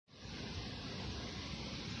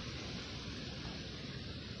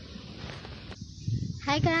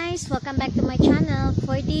Hi guys, welcome back to my channel.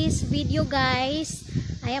 For this video guys,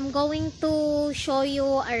 I am going to show you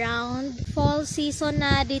around fall season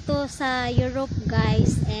na dito sa Europe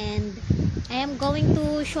guys, and I am going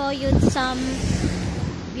to show you some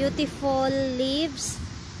beautiful leaves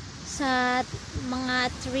sa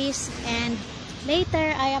mga trees, and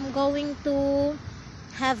later I am going to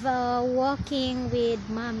have a walking with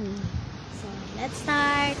mommy. So let's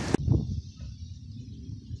start.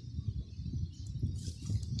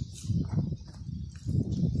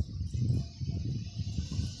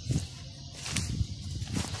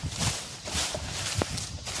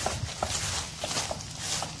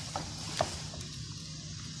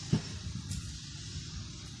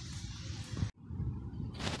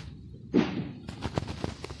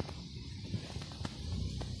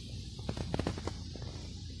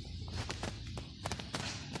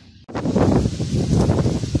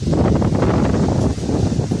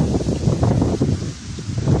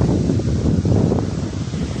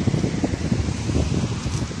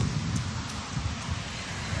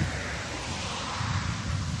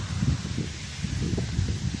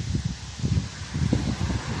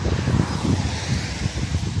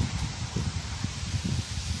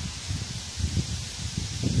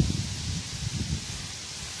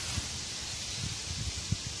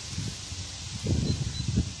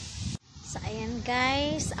 So, ayan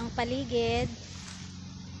guys, ang paligid.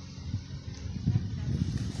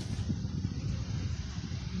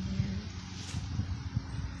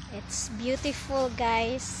 It's beautiful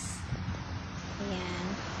guys. Ayan.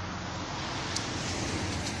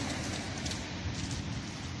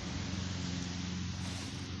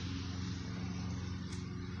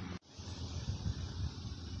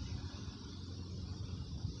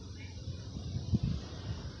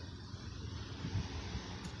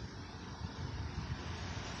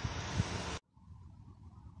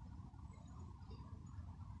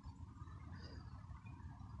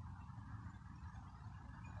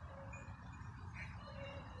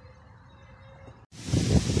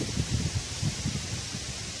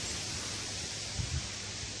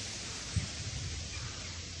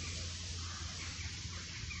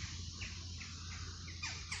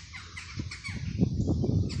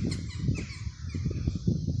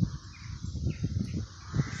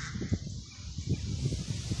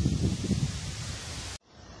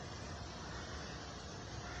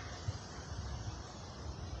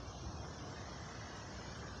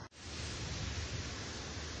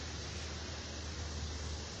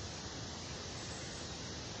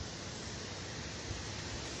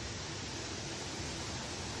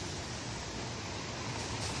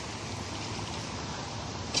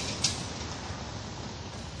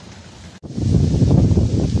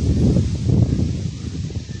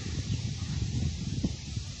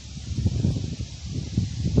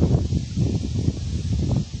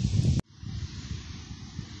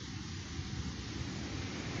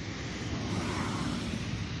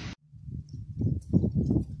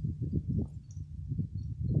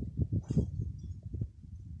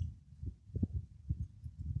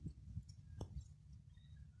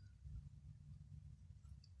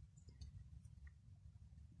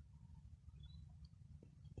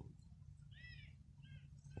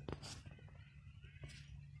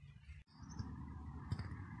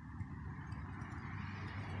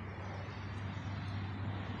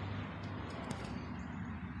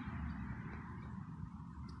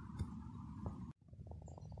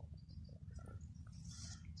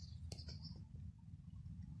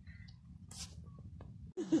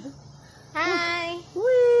 Hi!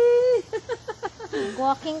 Wee!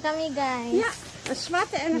 Walking kami guys. Ja, een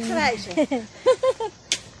zwarte en een grijze.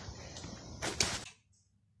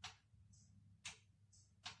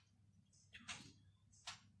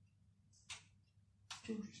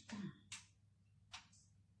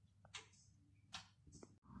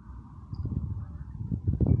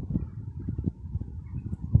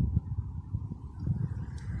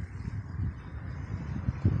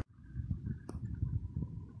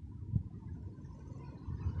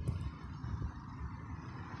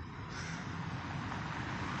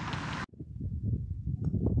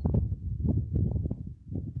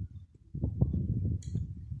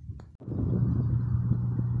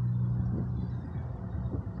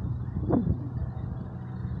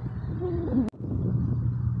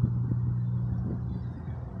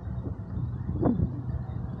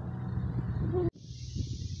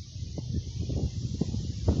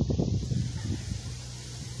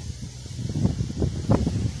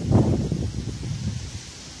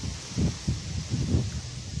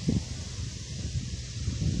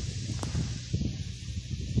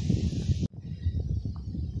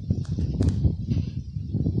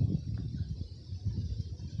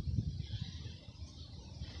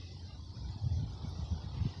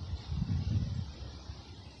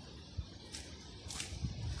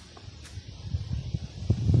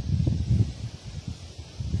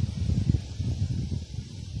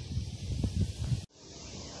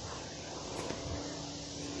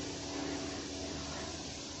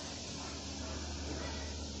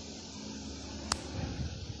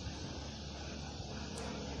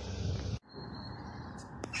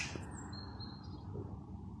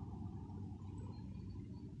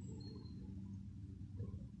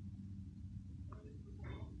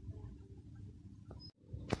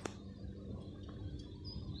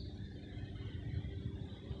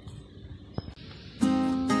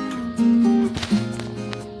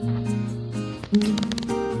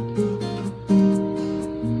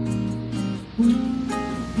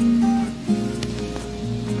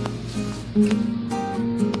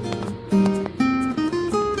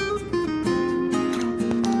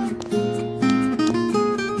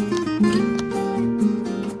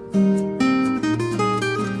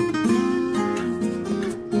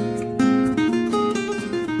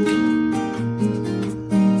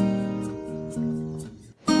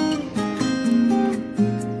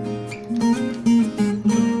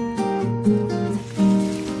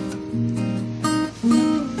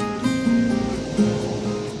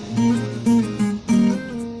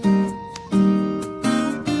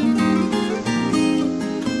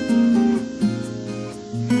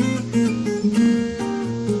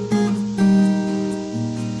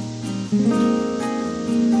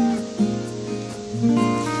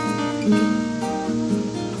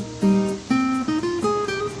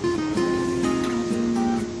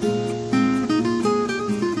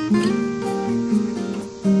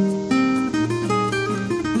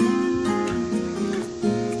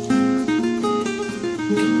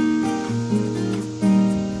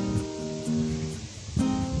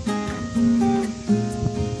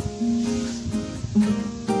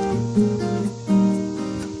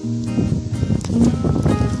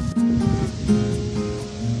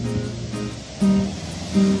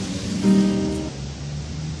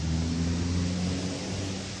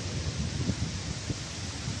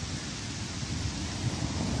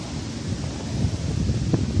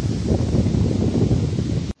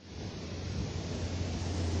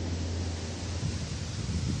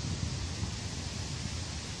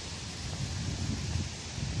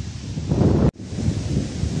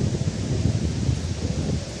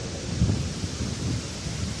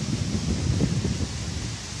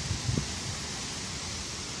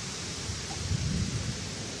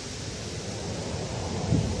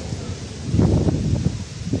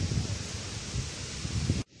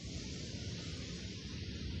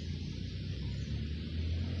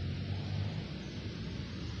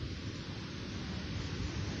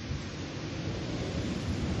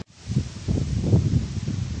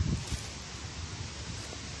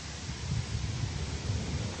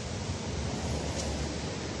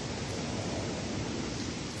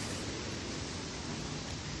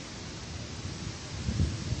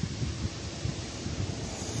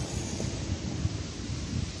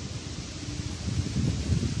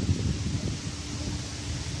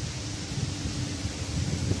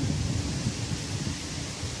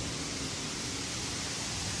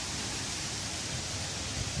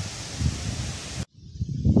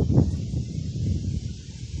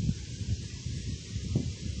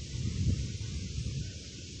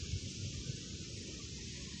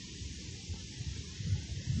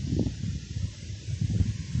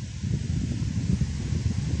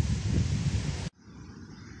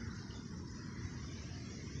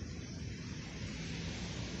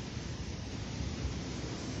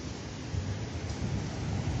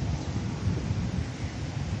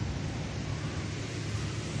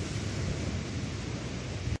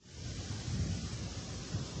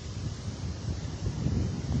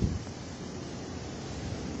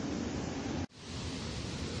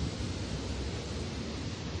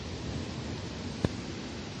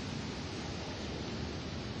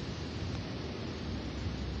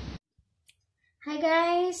 Hi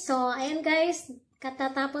guys! So, ayan guys,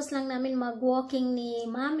 katatapos lang namin mag-walking ni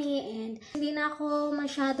Mami and hindi na ako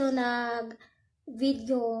masyado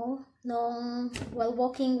nag-video nung while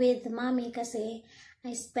walking with Mami kasi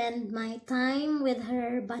I spend my time with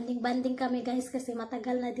her. Banding-banding kami guys kasi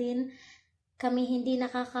matagal na din kami hindi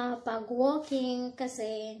nakakapag-walking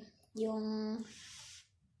kasi yung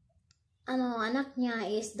anak niya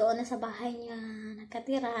is doon na sa bahay niya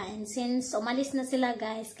nakatira and since umalis na sila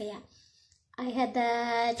guys kaya I had the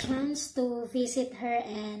chance to visit her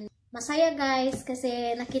and masaya guys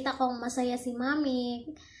kasi nakita kong masaya si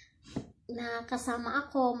Mami na kasama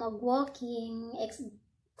ako mag-walking.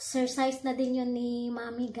 Exercise na din yun ni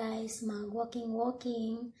Mami guys, mag-walking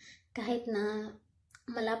kahit na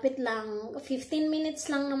malapit lang, 15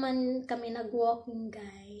 minutes lang naman kami nag-walking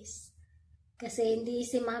guys. Kasi hindi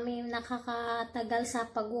si Mami nakakatagal sa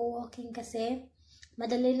pag-walking kasi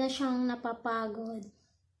madali na siyang napapagod.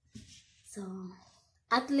 So,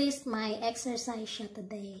 at least may exercise siya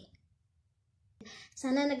today.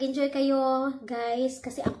 Sana nag-enjoy kayo, guys.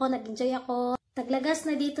 Kasi ako, nag-enjoy ako. Taglagas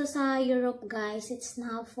na dito sa Europe, guys. It's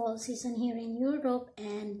now fall season here in Europe.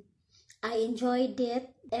 And I enjoyed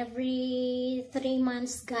it. Every 3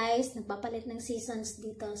 months, guys, nagpapalit ng seasons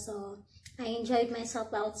dito. So, I enjoyed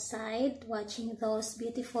myself outside, watching those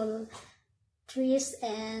beautiful trees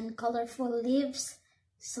and colorful leaves.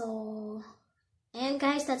 So, and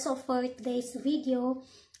guys, that's all for today's video.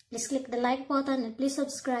 Please click the like button and please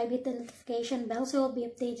subscribe, hit the notification bell so you'll be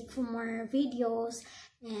updated for more videos.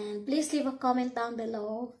 And please leave a comment down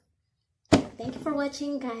below. Thank you for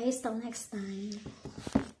watching, guys. Till next time.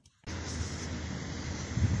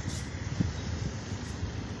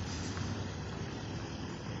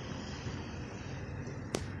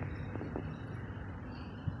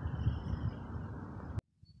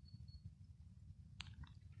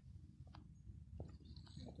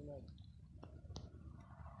 Tonight.